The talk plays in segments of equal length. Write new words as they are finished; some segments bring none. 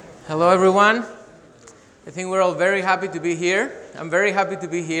Hello, everyone. I think we're all very happy to be here. I'm very happy to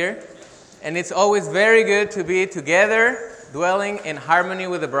be here. And it's always very good to be together, dwelling in harmony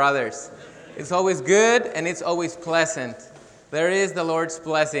with the brothers. It's always good and it's always pleasant. There is the Lord's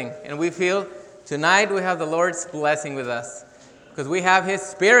blessing. And we feel tonight we have the Lord's blessing with us because we have His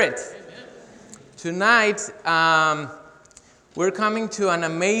Spirit. Tonight, we're coming to an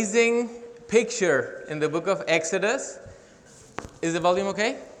amazing picture in the book of Exodus. Is the volume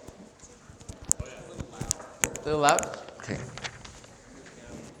okay? A little loud? Okay.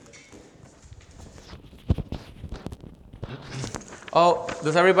 Oh,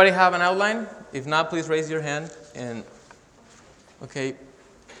 does everybody have an outline? If not, please raise your hand. And okay.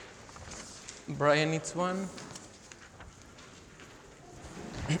 Brian needs one.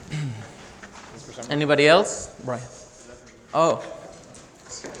 Anybody else? Brian. Oh.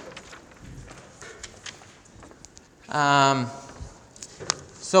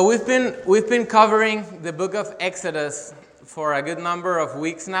 So we've been covering the book of Exodus for a good number of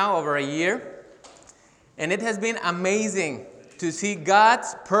weeks now, over a year. And it has been amazing to see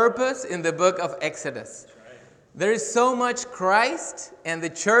God's purpose in the book of Exodus. There is so much Christ and the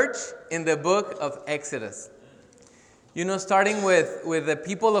church in the book of Exodus. You know, starting with the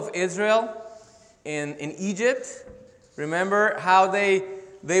people of Israel in Egypt. Remember how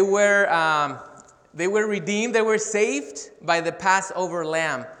they were redeemed, they were saved by the Passover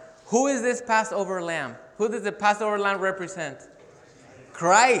lamb. Who is this Passover lamb? Who does the Passover lamb represent?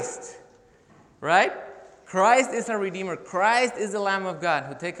 Christ, right? Christ is our Redeemer. Christ is the Lamb of God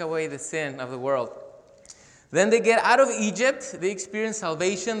who takes away the sin of the world. Then they get out of Egypt. They experience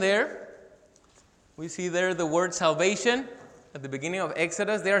salvation there. We see there the word salvation at the beginning of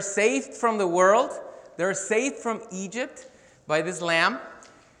Exodus. They are saved from the world. They are saved from Egypt by this lamb.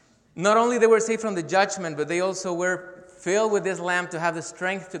 Not only they were saved from the judgment, but they also were filled with this lamb to have the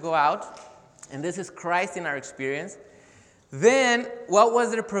strength to go out. And this is Christ in our experience. Then, what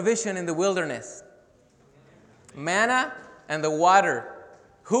was their provision in the wilderness? Manna and the water.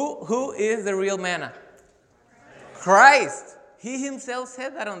 Who is the real manna? Christ. He himself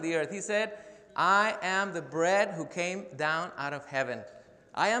said that on the earth. He said, I am the bread who came down out of heaven.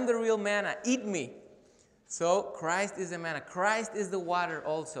 I am the real manna. Eat me. So Christ is the manna. Christ is the water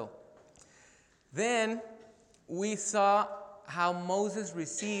also. Then we saw how Moses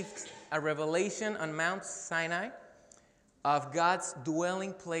received a revelation on Mount Sinai of God's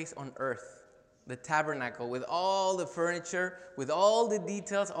dwelling place on earth, the tabernacle, with all the furniture, with all the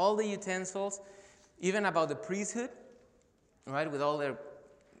details, all the utensils, even about the priesthood, right, with all their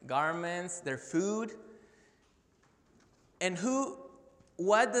garments, their food. And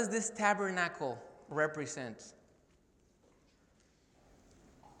what does this tabernacle represent?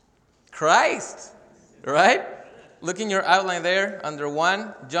 Christ, right? Look in your outline there under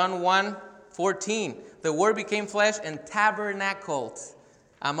 1, John 1:14. The Word became flesh and tabernacled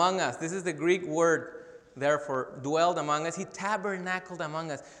among us. This is the Greek word, therefore, dwelled among us. He tabernacled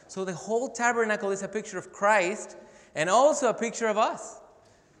among us. So the whole tabernacle is a picture of Christ and also a picture of us.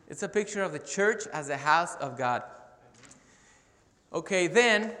 It's a picture of the church as the house of God. Okay,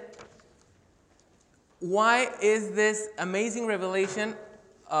 then, why is this amazing revelation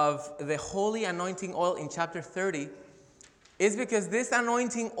of the holy anointing oil in chapter 30? Is because this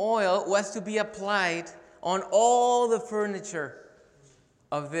anointing oil was to be applied on all the furniture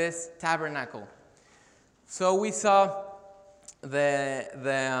of this tabernacle. So we saw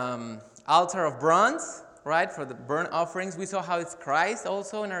the altar of bronze, right, for the burnt offerings. We saw how it's Christ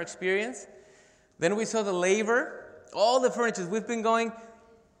also in our experience. Then we saw the laver, all the furniture. We've been going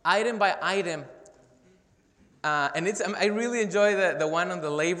item by item. And I really enjoy the one on the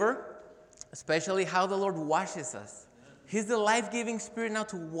laver, especially how the Lord washes us. He's the life-giving Spirit now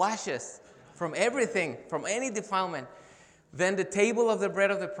to wash us from everything, from any defilement. Then the table of the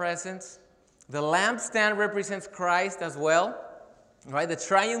bread of the presence. The lampstand represents Christ as well. Right? The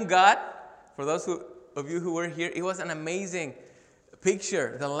triune God, for those of you who were here, it was an amazing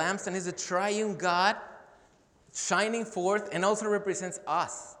picture. The lampstand is the triune God shining forth and also represents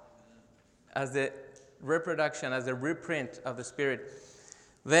us as the reproduction, as a reprint of the Spirit.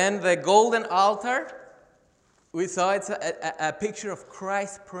 Then the golden altar, we saw it's a picture of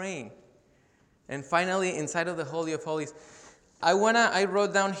Christ praying. And finally, inside of the Holy of Holies, I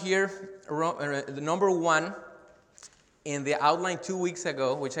wrote down here the number 1 in the outline 2 weeks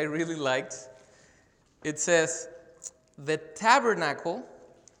ago, which I really liked. It says, the tabernacle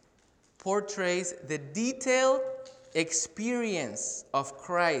portrays the detailed experience of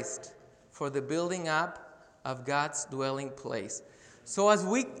Christ for the building up of God's dwelling place. So as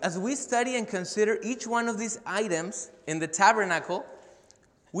we study and consider each one of these items in the tabernacle,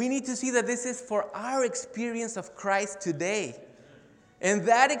 We need to see that this is for our experience of Christ today. And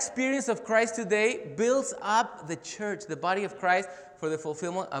that experience of Christ today builds up the church, the body of Christ, for the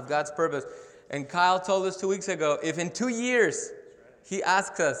fulfillment of God's purpose. And Kyle told us 2 weeks ago, if in 2 years he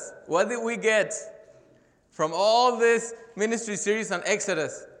asks us, what did we get from all this ministry series on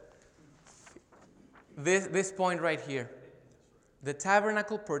Exodus? This point right here. The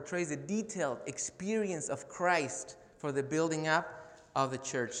tabernacle portrays a detailed experience of Christ for the building up of the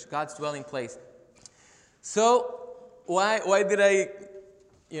church, God's dwelling place. So, why did I,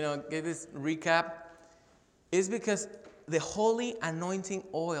 give this recap? It's because the holy anointing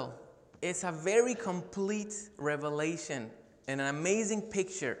oil is a very complete revelation and an amazing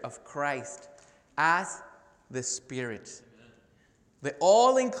picture of Christ as the Spirit. The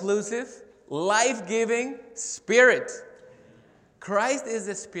all-inclusive, life-giving Spirit. Christ is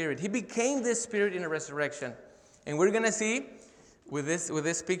the Spirit. He became the Spirit in the resurrection. And we're going to see with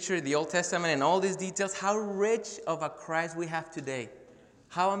this picture, the Old Testament and all these details, how rich of a Christ we have today.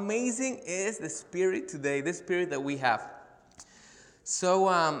 How amazing is the Spirit today, the Spirit that we have. So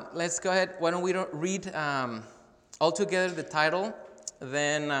let's go ahead. Why don't we read all together the title,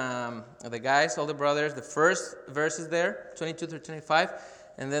 then the guys, all the brothers, the first verses there, 22 through 25,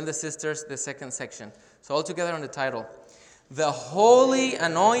 and then the sisters, the second section. So all together on the title. The holy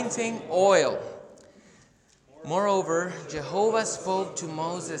anointing oil. Moreover, Jehovah spoke to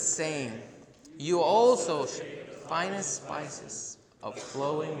Moses, saying, You also finest spices of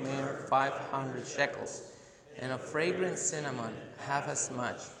flowing myrrh 500 shekels, and of fragrant cinnamon half as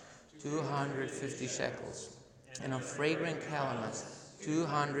much, 250 shekels, and of fragrant calamus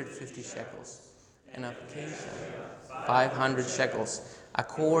 250 shekels, and of acacia 500 shekels,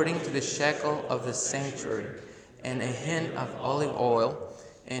 according to the shekel of the sanctuary, and a hin of olive oil.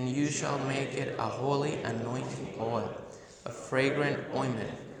 And you shall make it a holy anointing oil, a fragrant ointment,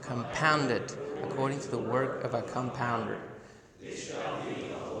 compounded according to the work of a compounder. It shall be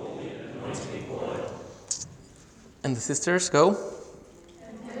a holy anointing oil. And the sisters, go.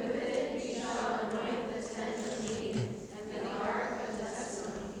 And with it you shall anoint the tent of meeting, and the ark of the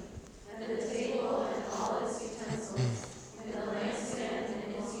testimony, and the table and all its utensils, and the lampstand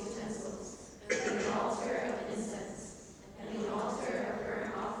and its utensils, and the altar of incense, and the altar of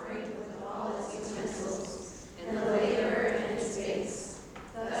burnt offering with all its utensils, and the laver and its base.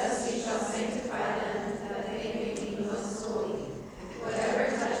 Thus you shall sanctify them, that they may be most holy.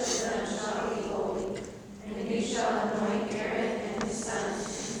 Whatever touches them shall be holy. And you shall anoint Aaron and his sons,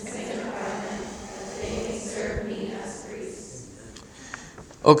 and sanctify them, that they may serve me as priests.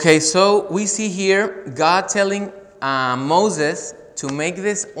 Okay, so we see here God telling Moses to make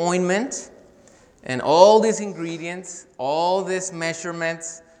this ointment and all these ingredients, all these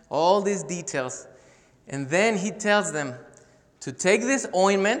measurements, all these details. And then he tells them to take this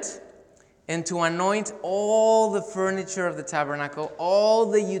ointment and to anoint all the furniture of the tabernacle, all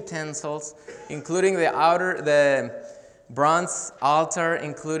the utensils, including the bronze altar,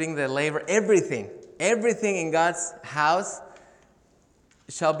 including the laver, everything in God's house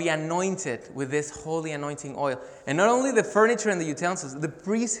shall be anointed with this holy anointing oil. And not only the furniture and the utensils, the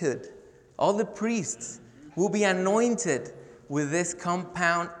priesthood, all the priests will be anointed with this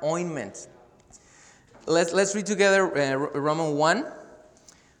compound ointment. Let's read together Romans 1.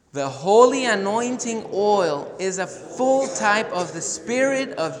 The holy anointing oil is a full type of the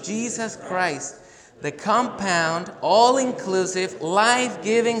Spirit of Jesus Christ, the compound, all-inclusive,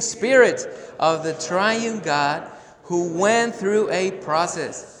 life-giving Spirit of the triune God who went through a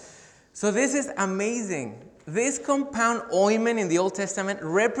process. So this is amazing. This compound ointment in the Old Testament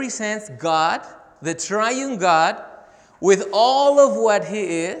represents God, the triune God, with all of what He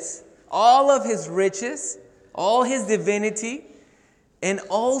is, all of His riches, all His divinity, and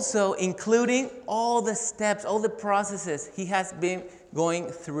also including all the steps, all the processes He has been going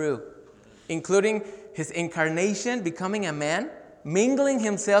through, including His incarnation, becoming a man, mingling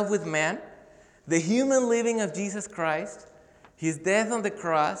Himself with man, the human living of Jesus Christ, His death on the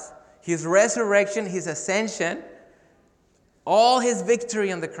cross, His resurrection, His ascension, all His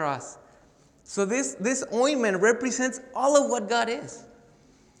victory on the cross. So this ointment represents all of what God is.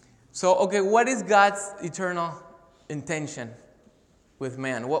 So, okay, what is God's eternal intention with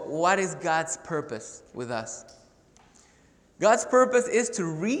man? What is God's purpose with us? God's purpose is to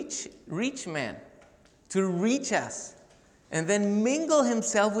reach man, to reach us, and then mingle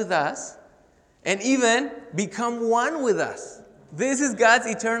Himself with us, and even become one with us. This is God's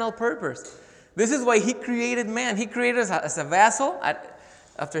eternal purpose. This is why He created man. He created us as a vessel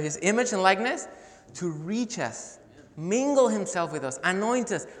after His image and likeness to reach us, mingle Himself with us,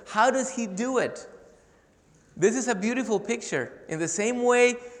 anoint us. How does He do it? This is a beautiful picture. In the same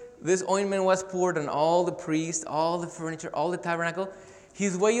way this ointment was poured on all the priests, all the furniture, all the tabernacle,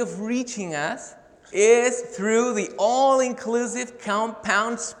 his way of reaching us is through the all-inclusive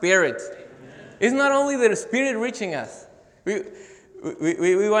compound Spirit. It's not only the Spirit reaching us. We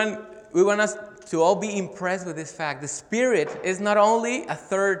want us to all be impressed with this fact. The Spirit is not only a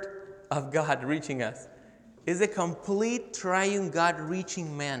third of God reaching us. It's a complete triune God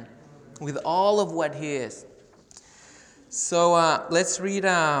reaching man with all of what he is. So let's read.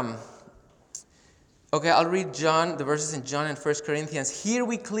 I'll read the verses in John and 1 Corinthians. Here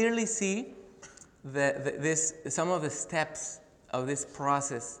we clearly see some of the steps of this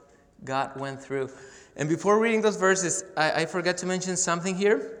process God went through. And before reading those verses, I forgot to mention something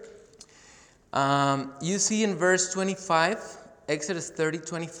here. You see in verse 25, Exodus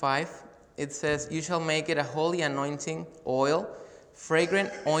 30:25, it says, "You shall make it a holy anointing oil,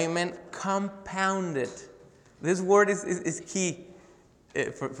 fragrant ointment, compounded." This word is key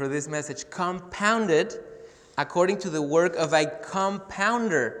for this message. Compounded according to the work of a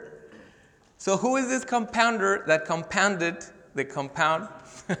compounder. So who is this compounder that compounded the compound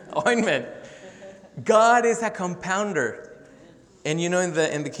ointment? God is a compounder. And you know,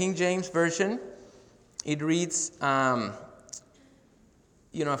 in the King James Version, it reads, a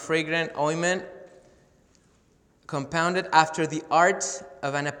fragrant ointment compounded after the art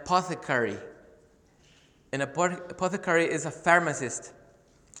of an apothecary. An apothecary is a pharmacist.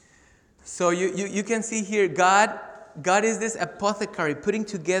 So you can see here, God is this apothecary putting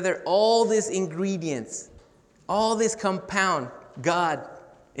together all these ingredients, all this compound, God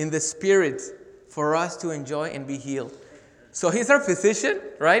in the Spirit for us to enjoy and be healed. So he's our physician,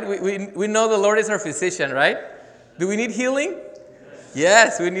 right? We know the Lord is our physician, right? Do we need healing?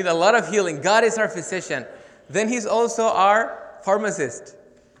 Yes, we need a lot of healing. God is our physician. Then he's also our pharmacist.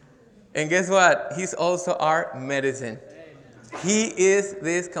 And guess what? He's also our medicine. He is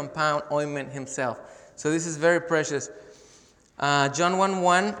this compound ointment himself. So this is very precious. John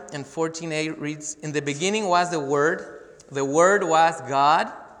 1:1 and 14:8 reads, "In the beginning was the Word. The Word was God."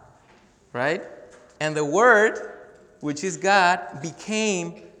 Right? "And the Word, which is God,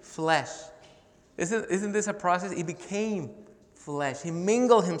 became flesh." Isn't this a process? He became flesh. He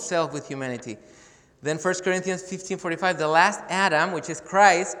mingled himself with humanity. Then 1 Corinthians 15:45, "The last Adam, which is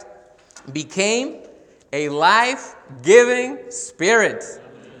Christ, became a life-giving spirit."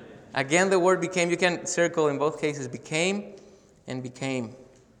 Again, the word became, you can circle in both cases, became and became.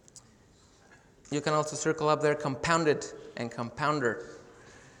 You can also circle up there, compounded and compounder.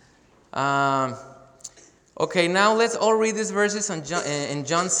 Okay, now let's all read these verses in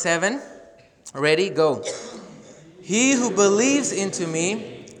John 7. Ready? Go. "He who believes into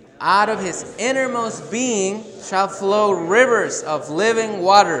me, out of his innermost being shall flow rivers of living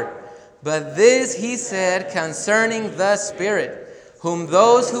water. But this he said concerning the Spirit, whom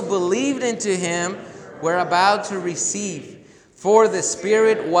those who believed into him were about to receive. For the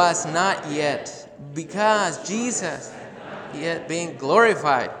Spirit was not yet, because Jesus yet being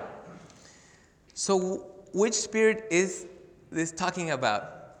glorified." So which Spirit is this talking about?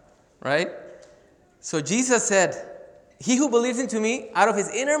 Right? So Jesus said, "He who believes into me, out of his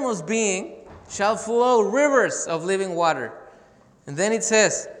innermost being shall flow rivers of living water." And then it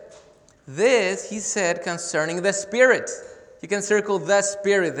says, "This he said concerning the Spirit." You can circle the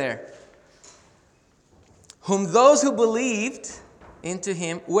Spirit there. "Whom those who believed into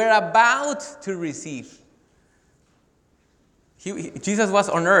him were about to receive." Jesus was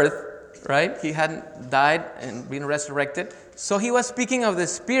on earth, right? He hadn't died and been resurrected. So he was speaking of the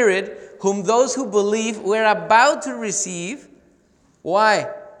Spirit, whom those who believe were about to receive. Why?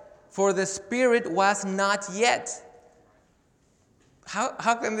 For the Spirit was not yet.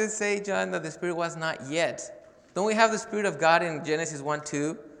 How can they say, John, that the Spirit was not yet? Don't we have the Spirit of God in Genesis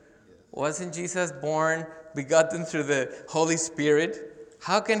 1:2? Wasn't Jesus born, begotten through the Holy Spirit?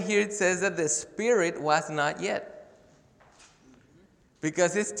 How can here it says that the Spirit was not yet?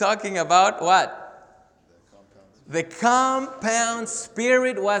 Because it's talking about what? The compound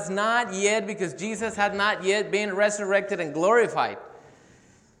Spirit was not yet, because Jesus had not yet been resurrected and glorified.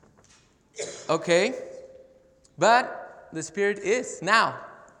 Okay? But the Spirit is now.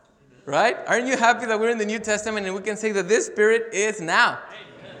 Right? Aren't you happy that we're in the New Testament and we can say that this Spirit is now?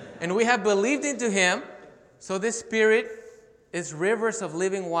 And we have believed into him. So this Spirit is rivers of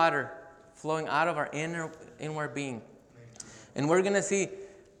living water flowing out of our inward being. And we're going to see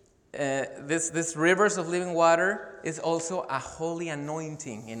this rivers of living water is also a holy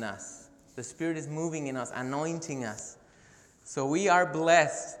anointing in us. The Spirit is moving in us, anointing us. So we are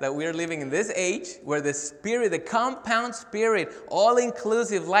blessed that we are living in this age where the Spirit, the compound Spirit,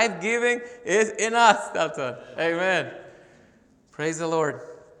 all-inclusive, life-giving, is in us. That's it. Amen. Praise the Lord.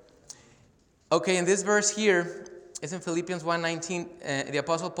 Okay, in this verse here, it's in Philippians 1:19. The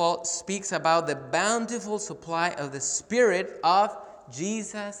Apostle Paul speaks about the bountiful supply of the Spirit of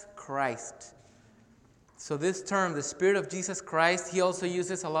Jesus Christ. So this term, the Spirit of Jesus Christ, he also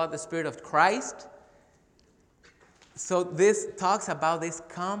uses a lot the Spirit of Christ. So this talks about this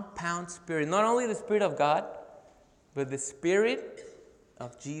compound Spirit, not only the Spirit of God, but the Spirit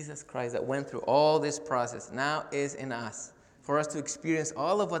of Jesus Christ that went through all this process now is in us for us to experience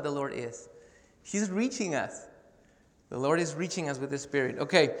all of what the Lord is. He's reaching us. The Lord is reaching us with the Spirit.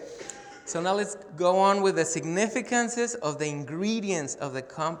 Okay, so now let's go on with the significances of the ingredients of the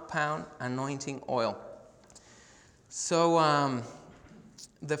compound anointing oil. So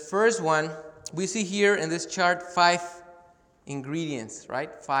the first one, we see here in this chart 5 ingredients, right?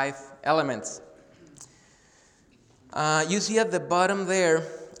 5 elements. You see at the bottom there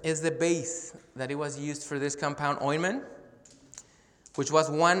is the base that it was used for this compound ointment, which was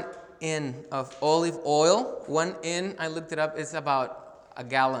 1 in of olive oil. 1 in, I looked it up, it's about a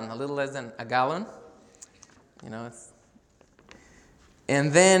gallon, a little less than a gallon.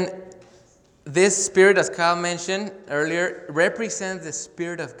 And then this Spirit, as Kyle mentioned earlier, represents the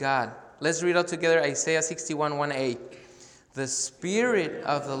Spirit of God. Let's read out together Isaiah 61:1a. The Spirit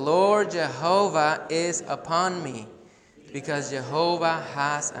of the Lord Jehovah is upon me, because Jehovah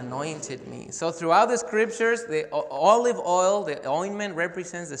has anointed me. So throughout the scriptures, the olive oil, the ointment,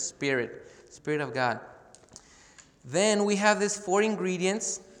 represents the Spirit of God. Then we have these 4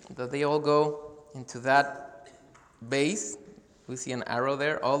 ingredients that they all go into that base. We see an arrow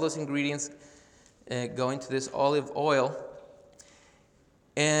there. All those ingredients go into this olive oil.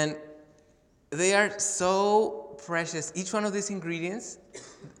 And they are so precious. Each one of these ingredients,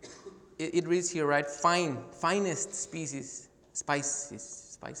 it reads here, right? Finest spices.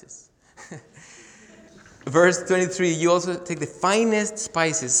 Verse 23, you also take the finest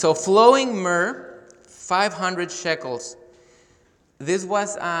spices. So flowing myrrh, 500 shekels. This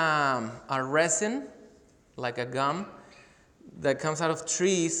was a resin, like a gum, that comes out of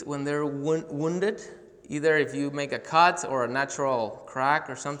trees when they're wounded. Either if you make a cut or a natural crack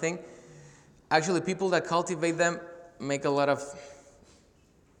or something. Actually, people that cultivate them make a lot of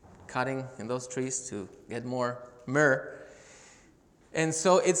cutting in those trees to get more myrrh. And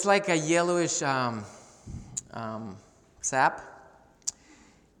so it's like a yellowish sap.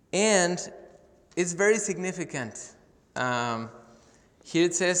 And it's very significant. Here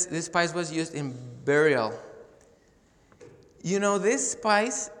it says this spice was used in burial. This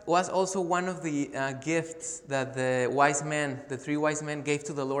spice was also one of the gifts that the 3 wise men gave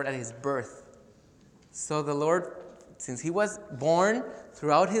to the Lord at his birth. So the Lord, since he was born,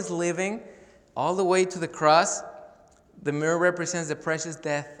 throughout his living, all the way to the cross, the myrrh represents the precious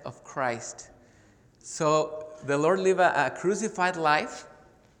death of Christ. So the Lord lived a crucified life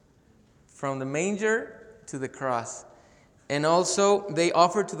from the manger to the cross. And also they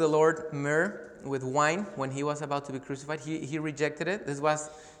offered to the Lord myrrh with wine when he was about to be crucified. He rejected it. This was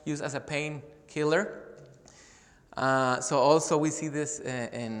used as a painkiller. So also we see this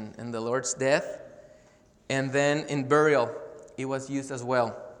in the Lord's death. And then in burial, it was used as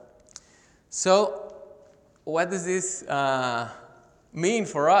well. So what does this mean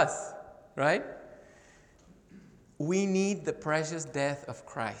for us, right? We need the precious death of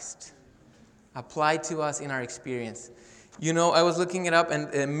Christ applied to us in our experience. I was looking it up,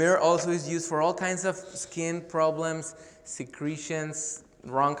 and myrrh also is used for all kinds of skin problems, secretions,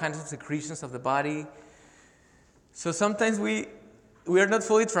 wrong kinds of secretions of the body. So sometimes we are not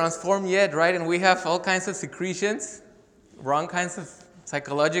fully transformed yet, right? And we have all kinds of secretions, wrong kinds of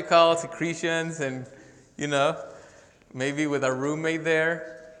psychological secretions, and, maybe with a roommate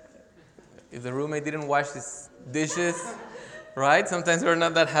there. If the roommate didn't wash his dishes, right? Sometimes we're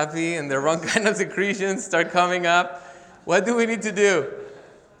not that happy, and the wrong kind of secretions start coming up. What do we need to do?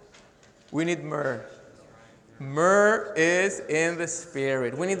 We need myrrh. Myrrh is in the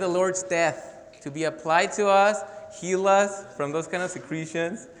Spirit. We need the Lord's death to be applied to us, heal us from those kind of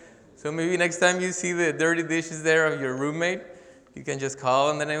secretions. So maybe next time you see the dirty dishes there of your roommate, you can just call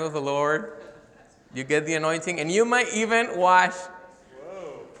in the name of the Lord. You get the anointing, and you might even wash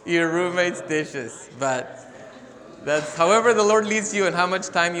your roommate's dishes. But that's however the Lord leads you and how much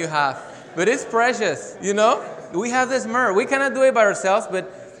time you have. But it's precious, We have this myrrh. We cannot do it by ourselves,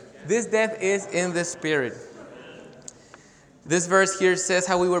 but this death is in the Spirit. This verse here says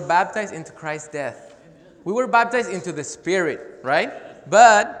how we were baptized into Christ's death. We were baptized into the Spirit, right?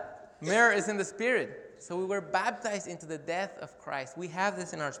 But myrrh is in the Spirit. So we were baptized into the death of Christ. We have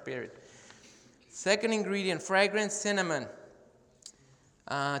this in our spirit. Second ingredient, fragrant cinnamon.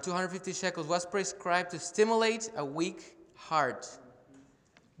 250 shekels was prescribed to stimulate a weak heart.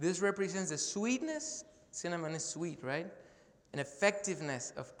 This represents the sweetness. Cinnamon is sweet, right? And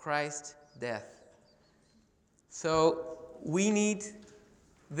effectiveness of Christ's death. So we need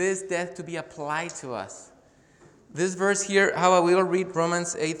this death to be applied to us. This verse here, how I will read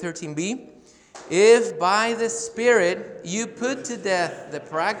Romans 8:13b. If by the Spirit you put to death the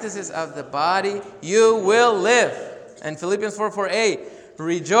practices of the body, you will live. And Philippians 4:4a,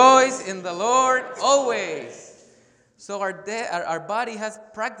 rejoice in the Lord always. So our body has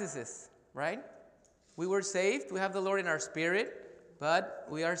practices, right? We were saved, we have the Lord in our spirit, but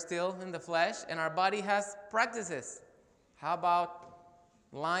we are still in the flesh, and our body has practices. How about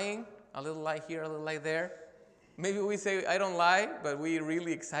lying? A little lie here, a little lie there. Maybe we say, I don't lie, but we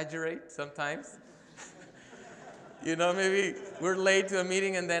really exaggerate sometimes. Maybe we're late to a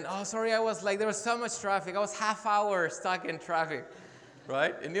meeting and then, sorry, there was so much traffic. I was half hour stuck in traffic,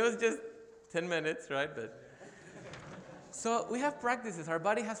 right? And it was just 10 minutes, right? So we have practices. Our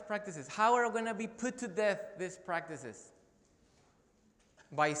body has practices. How are we going to be put to death, these practices?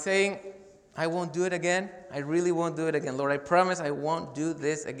 By saying, I won't do it again. I really won't do it again. Lord, I promise I won't do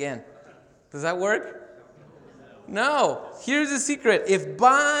this again. Does that work? No. Here's the secret. If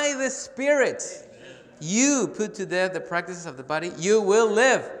by the Spirit you put to death the practices of the body, you will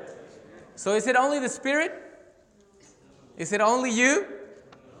live. So is it only the Spirit? Is it only you?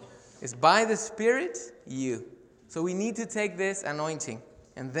 It's by the Spirit, you. So we need to take this anointing,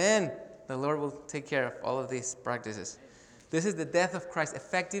 and then the Lord will take care of all of these practices. This is the death of Christ,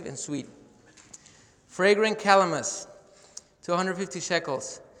 effective and sweet. Fragrant calamus, 250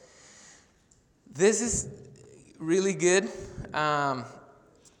 shekels. This is really good.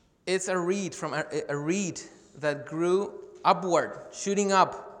 It's a reed a reed that grew upward, shooting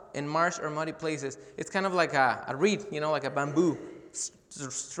up in marsh or muddy places. It's kind of like a reed, like a bamboo,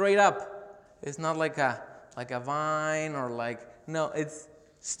 straight up. It's not like a vine or no, it's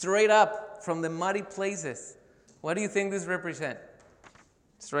straight up from the muddy places. What do you think this represents?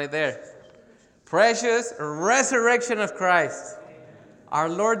 It's right there. Precious resurrection of Christ. Our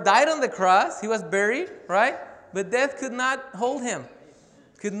Lord died on the cross. He was buried, right? But death could not hold him,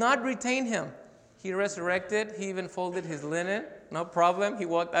 could not retain him. He resurrected. He even folded his linen. No problem. He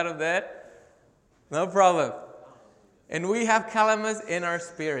walked out of death. No problem. And we have calamus in our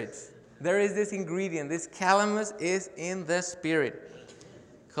spirits. There is this ingredient. This calamus is in the spirit.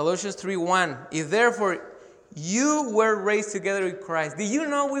 Colossians 3:1. If therefore you were raised together with Christ. Did you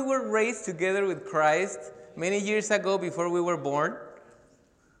know we were raised together with Christ many years ago before we were born?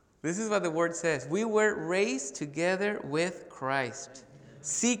 This is what the word says. We were raised together with Christ.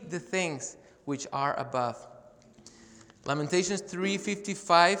 Seek the things which are above. Lamentations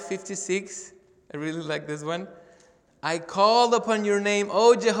 3:55, 56. I really like this one. I called upon your name,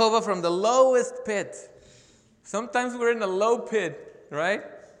 O Jehovah, from the lowest pit. Sometimes we're in a low pit, right?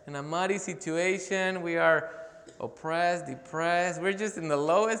 In a muddy situation. We are oppressed, depressed. We're just in the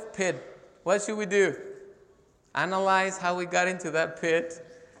lowest pit. What should we do? Analyze how we got into that pit.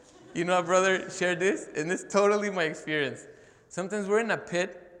 A brother shared this, and it's totally my experience. Sometimes we're in a pit,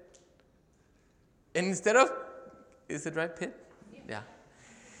 and instead of, is it right, pit? Yeah.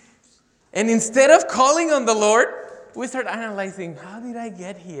 And instead of calling on the Lord, we start analyzing, how did I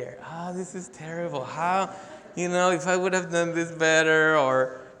get here? This is terrible. How, if I would have done this better,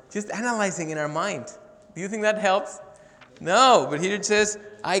 or just analyzing in our mind. Do you think that helps? No, but here it says,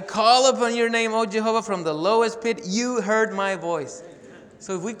 I call upon your name, O Jehovah, from the lowest pit. You heard my voice.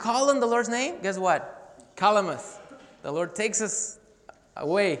 So if we call on the Lord's name, guess what? Calamus. The Lord takes us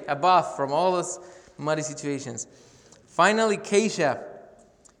away, above, from all those muddy situations. Finally, acacia,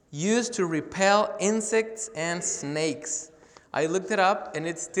 used to repel insects and snakes. I looked it up, and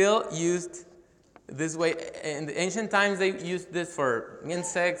it's still used this way. In the ancient times, they used this for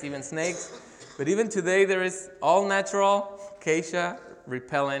insects, even snakes. But even today, there is all natural acacia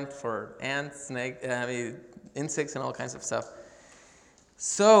repellent for ants, insects, and all kinds of stuff.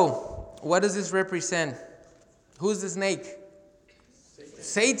 So, what does this represent? Who's the snake?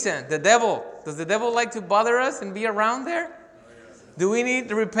 Satan, the devil. Does the devil like to bother us and be around there? Do we need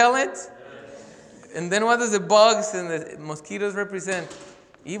the repellent? And then what does the bugs and the mosquitoes represent?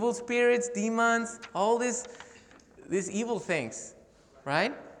 Evil spirits, demons, all these evil things,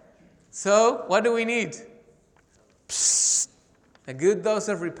 right? So, what do we need? Psst, a good dose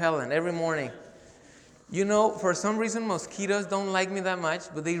of repellent every morning. For some reason, mosquitoes don't like me that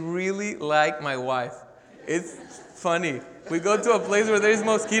much, but they really like my wife. It's funny. We go to a place where there's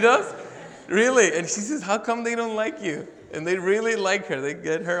mosquitoes. Really? And she says, how come they don't like you? And they really like her. They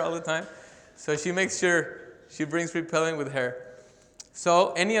get her all the time. So she makes sure she brings repellent with her.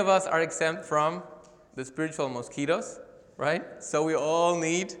 So any of us are exempt from the spiritual mosquitoes, right? So we all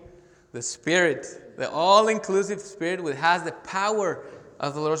need the Spirit, the all-inclusive Spirit which has the power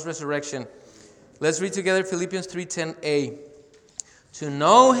of the Lord's resurrection. Let's read together Philippians 3:10a. To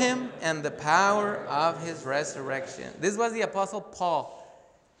know Him and the power of His resurrection. This was the Apostle Paul.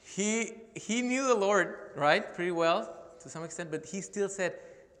 He knew the Lord, right, pretty well to some extent, but he still said,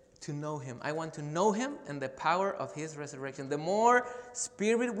 to know Him. I want to know Him and the power of His resurrection. The more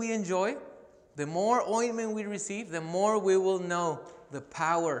Spirit we enjoy, the more ointment we receive, the more we will know the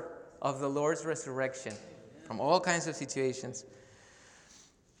power of the Lord's resurrection from all kinds of situations.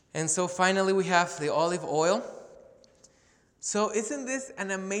 And so finally we have the olive oil. So isn't this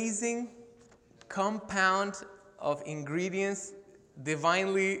an amazing compound of ingredients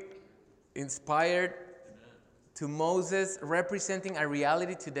divinely inspired to Moses, representing a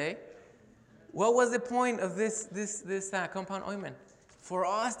reality today? What was the point of this compound ointment? For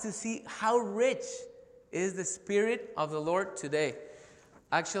us to see how rich is the Spirit of the Lord today.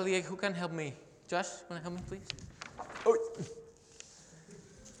 Actually, who can help me? Josh, want to help me, please? Oh.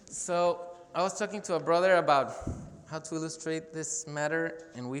 So I was talking to a brother about how to illustrate this matter,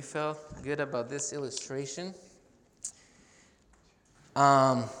 and we felt good about this illustration.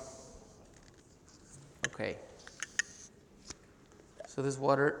 Okay. So this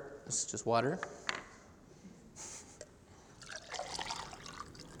water is just water.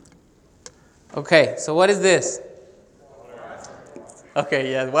 Okay, so what is this?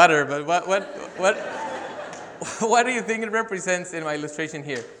 Okay, yeah, water, but what do you think it represents in my illustration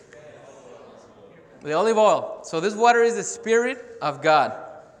here? The olive oil. So this water is the Spirit of God.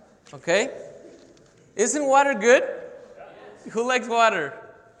 Okay? Isn't water good? Who likes water?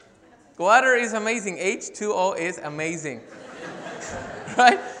 Water is amazing. H2O is amazing.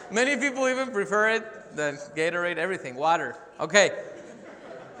 Right? Many people even prefer it than Gatorade, everything. Water. Okay.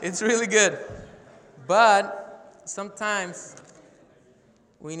 It's really good. But sometimes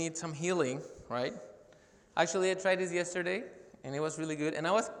we need some healing, right? Actually, I tried this yesterday, and it was really good. And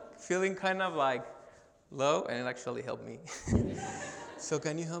I was feeling kind of like low, and it actually helped me. So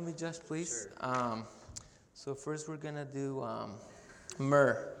can you help me, Josh, please? Sure. So first we're going to do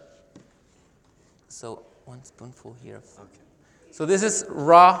myrrh. So 1 spoonful here. Okay. So this is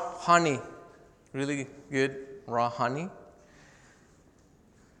raw honey. Really good raw honey.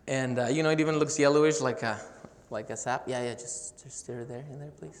 And, it even looks yellowish like a sap. Yeah, just stir it there, in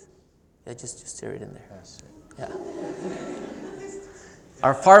there, please. Yeah, just stir it in there. Yeah.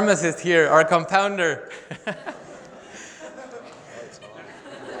 Our pharmacist here, our compounder.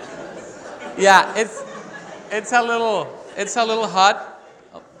 Yeah, it's a little hot.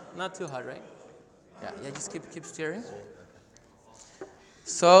 Oh, not too hot, right? Yeah, just keep stirring.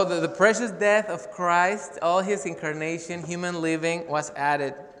 So the precious death of Christ, all His incarnation, human living, was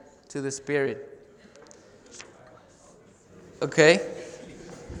added to the Spirit. Okay,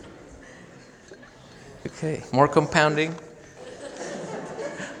 more compounding.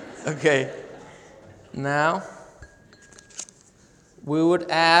 Okay, now we would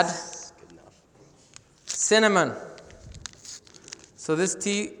add cinnamon. So this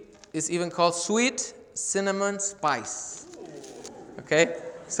tea is even called sweet cinnamon spice. Okay,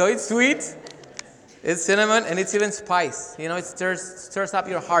 so it's sweet, it's cinnamon, and it's even spice. It stirs up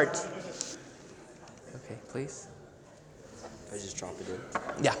your heart. Okay, please. I just drop it in.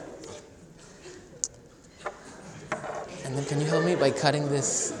 Yeah. And then can you help me by cutting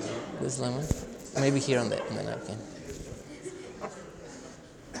this lemon? Maybe here on the napkin.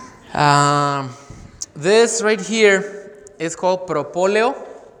 This right here is called Propolium.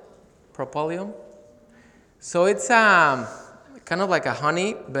 So it's kind of like a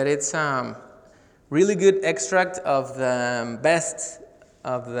honey, but it's really good extract of the best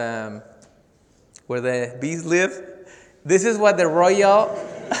of the where the bees live. This is what the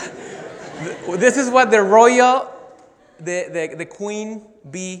queen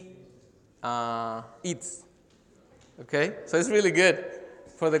bee eats. Okay, so it's really good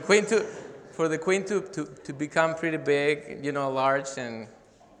for the queen to become pretty big, large and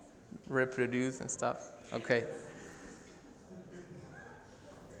reproduce and stuff. Okay.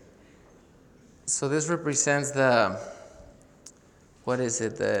 So this represents the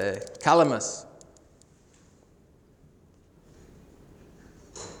calamus.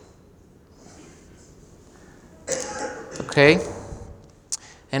 Okay.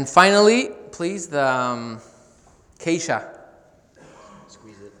 And finally, please, the acacia.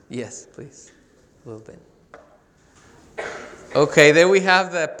 Squeeze it. Yes, please. A little bit. Okay, then we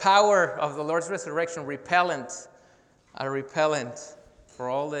have the power of the Lord's resurrection, repellent. A repellent for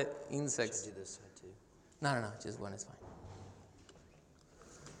all the insects. Should I do this side too? No, just one is fine.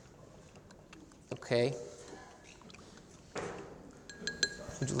 Okay.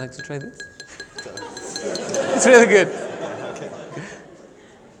 Would you like to try this? It's really good.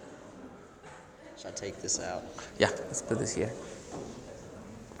 Should I take this out? Yeah, let's put this here.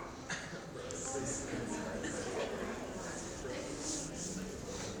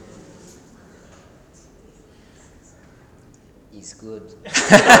 It's good.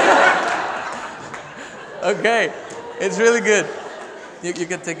 Okay, it's really good. You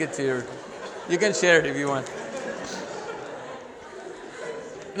can take it to your... You can share it if you want.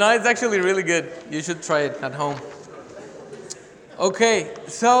 No, it's actually really good. You should try it at home. Okay,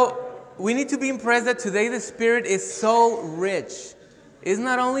 so we need to be impressed that today the Spirit is so rich. It's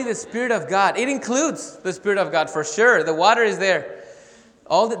not only the Spirit of God. It includes the Spirit of God for sure. The water is there.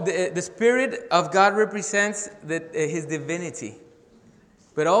 All the Spirit of God represents His divinity.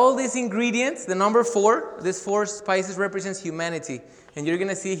 But all these ingredients, the number 4, these 4 spices represents humanity. And you're going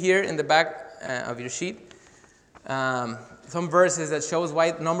to see here in the back of your sheet some verses that shows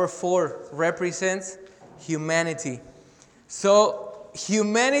why number 4 represents humanity. So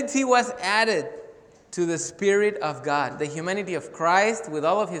humanity was added to the Spirit of God. The humanity of Christ with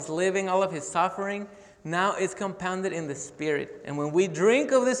all of His living, all of His suffering, now is compounded in the Spirit. And when we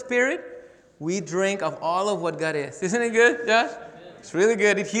drink of the Spirit, we drink of all of what God is. Isn't it good, Josh? It's really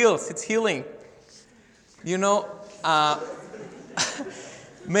good. It heals. It's healing. You know,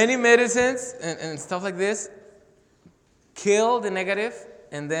 many medicines and stuff like this kill the negative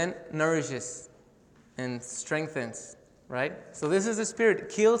and then nourishes and strengthens, right? So this is the Spirit. It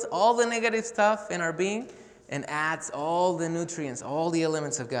kills all the negative stuff in our being and adds all the nutrients, all the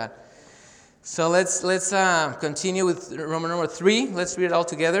elements of God. So let's continue with Roman number 3. Let's read it all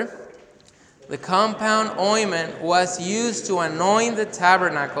together. The compound ointment was used to anoint the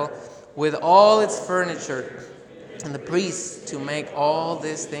tabernacle with all its furniture, and the priests to make all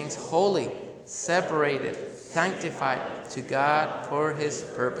these things holy, separated, sanctified to God for His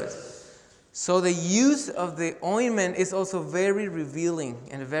purpose. So the use of the ointment is also very revealing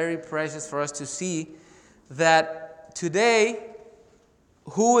and very precious for us to see that today,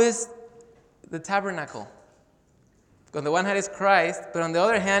 who is the tabernacle? On the one hand is Christ, but on the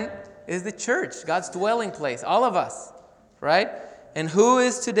other hand is the church, God's dwelling place, all of us, right? And who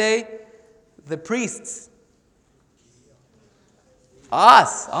is today the priests?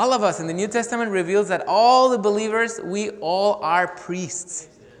 Us, all of us. And the New Testament reveals that all the believers, we all are priests.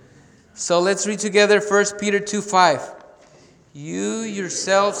 So let's read together 1 Peter 2:5. You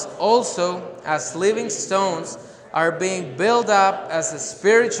yourselves also, as living stones, are being built up as a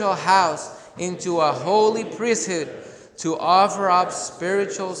spiritual house into a holy priesthood to offer up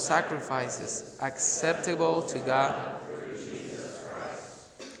spiritual sacrifices acceptable to God.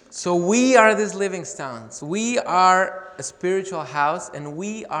 So we are these living stones. We are a spiritual house and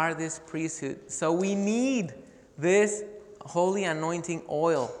we are this priesthood. So we need this holy anointing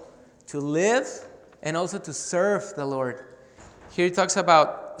oil to live and also to serve the Lord. Here he talks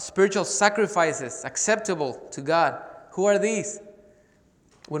about spiritual sacrifices acceptable to God. Who are these?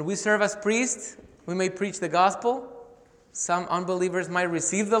 When we serve as priests, we may preach the gospel. Some unbelievers might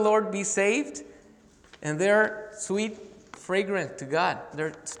receive the Lord, be saved, and they're sweet, fragrant to God.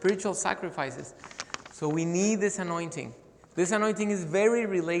 They're spiritual sacrifices. So we need this anointing. This anointing is very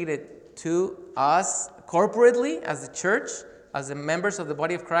related to us corporately as the church, as the members of the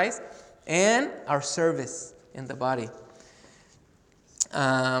body of Christ, and our service in the body.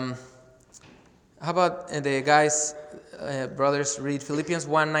 How about the guys, brothers, read Philippians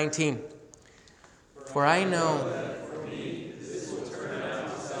 1:19. For I know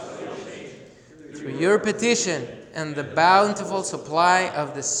through your petition and the bountiful supply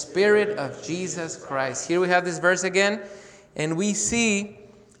of the Spirit of Jesus Christ. Here we have this verse again, and we see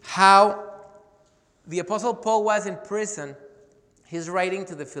how the Apostle Paul was in prison. He's writing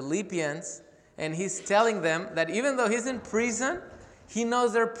to the Philippians, and he's telling them that even though he's in prison, he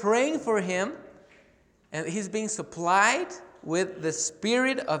knows they're praying for him, and he's being supplied with the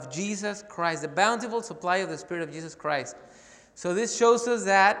Spirit of Jesus Christ, the bountiful supply of the Spirit of Jesus Christ. So this shows us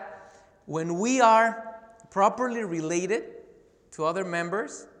that when we are properly related to other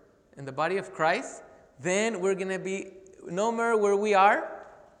members in the body of Christ, then we're going to be no matter where we are.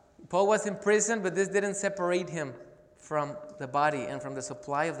 Paul was in prison, but this didn't separate him from the body and from the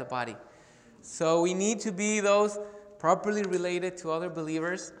supply of the body. So we need to be those properly related to other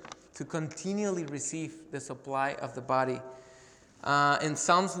believers to continually receive the supply of the body. In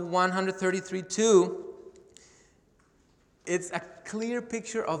Psalms 133:2, it's a clear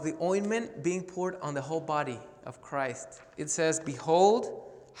picture of the ointment being poured on the whole body of Christ. It says,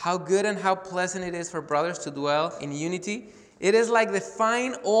 "Behold, how good and how pleasant it is for brothers to dwell in unity. It is like the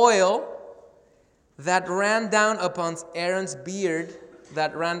fine oil that ran down upon Aaron's beard,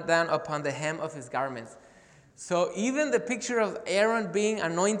 that ran down upon the hem of his garments." So even the picture of Aaron being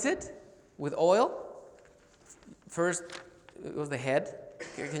anointed with oil, first it was the head.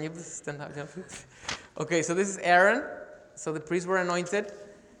 Can you please stand up? Okay, so this is Aaron. So the priests were anointed,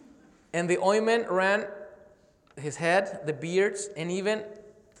 and the ointment ran his head, the beards, and even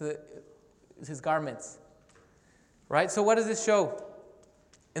to his garments. Right? So what does this show?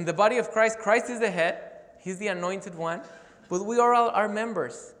 In the body of Christ, Christ is the head. He's the anointed one. But we are all our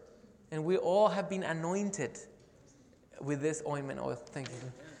members. And we all have been anointed with this ointment oil. Thank you.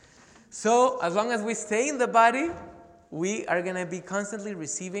 So as long as we stay in the body, we are going to be constantly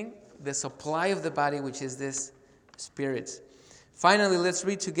receiving the supply of the body, which is this Spirit. Finally, let's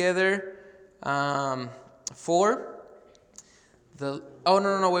read together 4.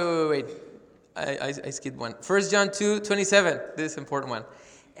 Wait. I skipped one. 1 John 2:27. This is an important one.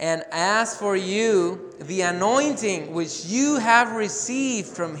 "And as for you, the anointing which you have received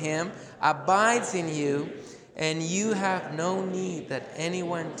from him abides in you, and you have no need that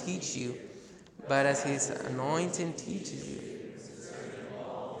anyone teach you, but as his anointing teaches you."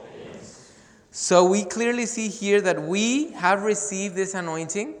 So we clearly see here that we have received this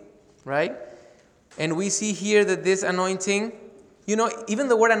anointing, right? And we see here that this anointing, even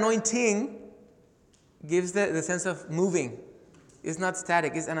the word anointing gives the sense of moving. It's not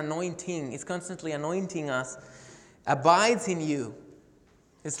static. It's an anointing. It's constantly anointing us. Abides in you.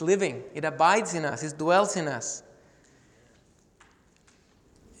 It's living. It abides in us. It dwells in us.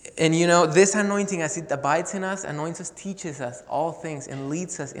 And this anointing, as it abides in us, anoints us, teaches us all things, and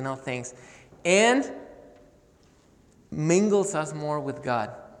leads us in all things. And mingles us more with God.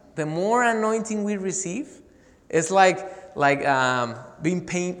 The more anointing we receive, it's like being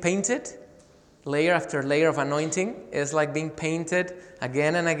painted. Layer after layer of anointing is like being painted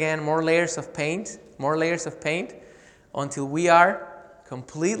again and again, more layers of paint, until we are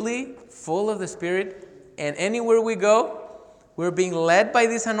completely full of the Spirit. And anywhere we go, we're being led by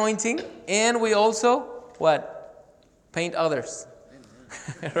this anointing, and we also, paint others.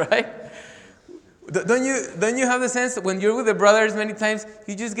 Right? Don't you have the sense that when you're with the brothers, many times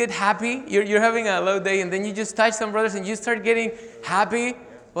you just get happy? You're having a low day, and then you just touch some brothers and you start getting happy.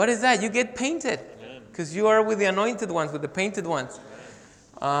 What is that? You get painted, because you are with the anointed ones, with the painted ones.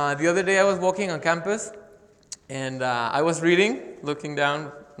 The other day I was walking on campus, and I was reading, looking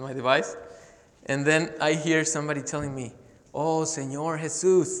down at my device, and then I hear somebody telling me, "Oh, Señor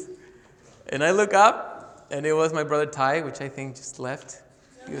Jesus." And I look up, and it was my brother Ty, which I think just left.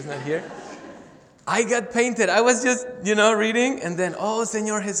 He was not here. I got painted. I was just, reading, and then, "Oh,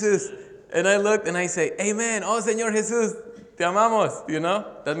 Señor Jesus." And I looked, and I say, "Amen. Oh, Señor Jesus. Te amamos."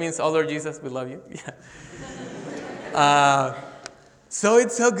 That means, "Oh, Lord Jesus, we love you." Yeah. So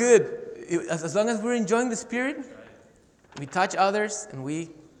it's so good. As long as we're enjoying the Spirit, we touch others, and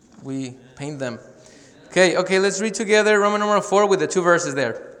we paint them. Okay, let's read together Romans number 4 with the 2 verses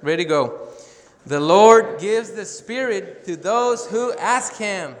there. Ready, go. "The Lord gives the Spirit to those who ask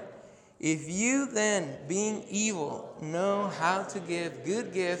him. If you then, being evil, know how to give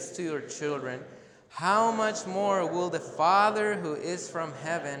good gifts to your children, how much more will the Father who is from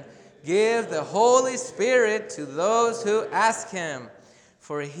heaven give the Holy Spirit to those who ask him?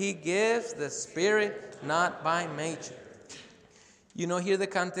 For he gives the Spirit not by nature." Here the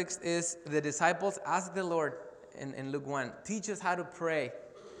context is the disciples ask the Lord in Luke 1, "Teach us how to pray."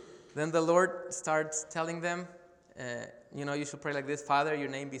 Then the Lord starts telling them, you should pray like this: "Father, your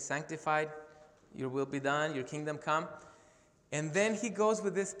name be sanctified, your will be done, your kingdom come." And then he goes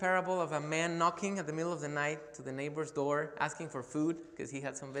with this parable of a man knocking at the middle of the night to the neighbor's door, asking for food because he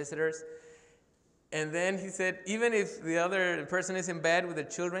had some visitors. And then he said, even if the other person is in bed with their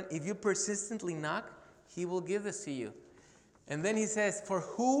children, if you persistently knock, he will give this to you. And then he says, "For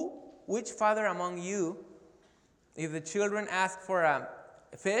which father among you, if the children ask for a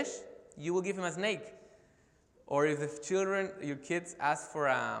fish, you will give him a snake? Or if your kids ask for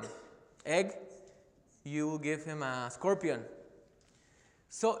an egg, you will give him a scorpion?"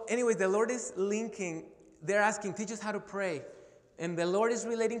 So anyways, the Lord is linking, they're asking, "Teach us how to pray." And the Lord is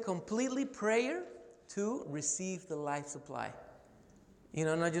relating completely prayer to receive the life supply.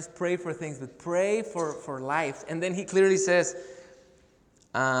 Not just pray for things, but pray for life. And then he clearly says,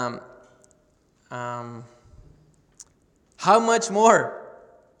 how much more?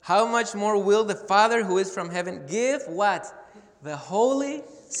 How much more will the Father who is from heaven give what? The Holy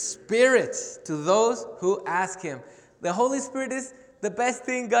Spirit to those who ask him. The Holy Spirit is the best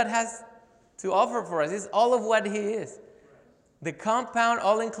thing God has to offer for us. It's all of what He is. The compound,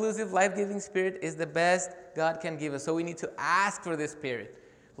 all-inclusive, life-giving Spirit is the best God can give us. So we need to ask for this Spirit.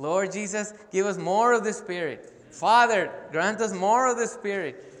 Lord Jesus, give us more of the Spirit. Father, grant us more of the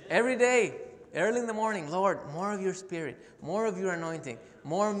Spirit. Every day, early in the morning, Lord, more of your Spirit, more of your anointing,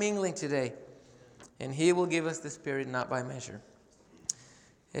 more mingling today. And He will give us the Spirit, not by measure.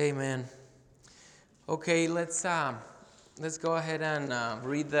 Amen. Okay, let's go ahead and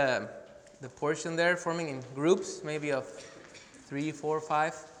read the portion there, forming in groups, maybe of 3, 4,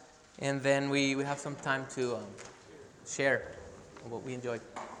 5, and then we have some time to share what we enjoyed.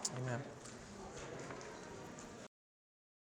 Amen.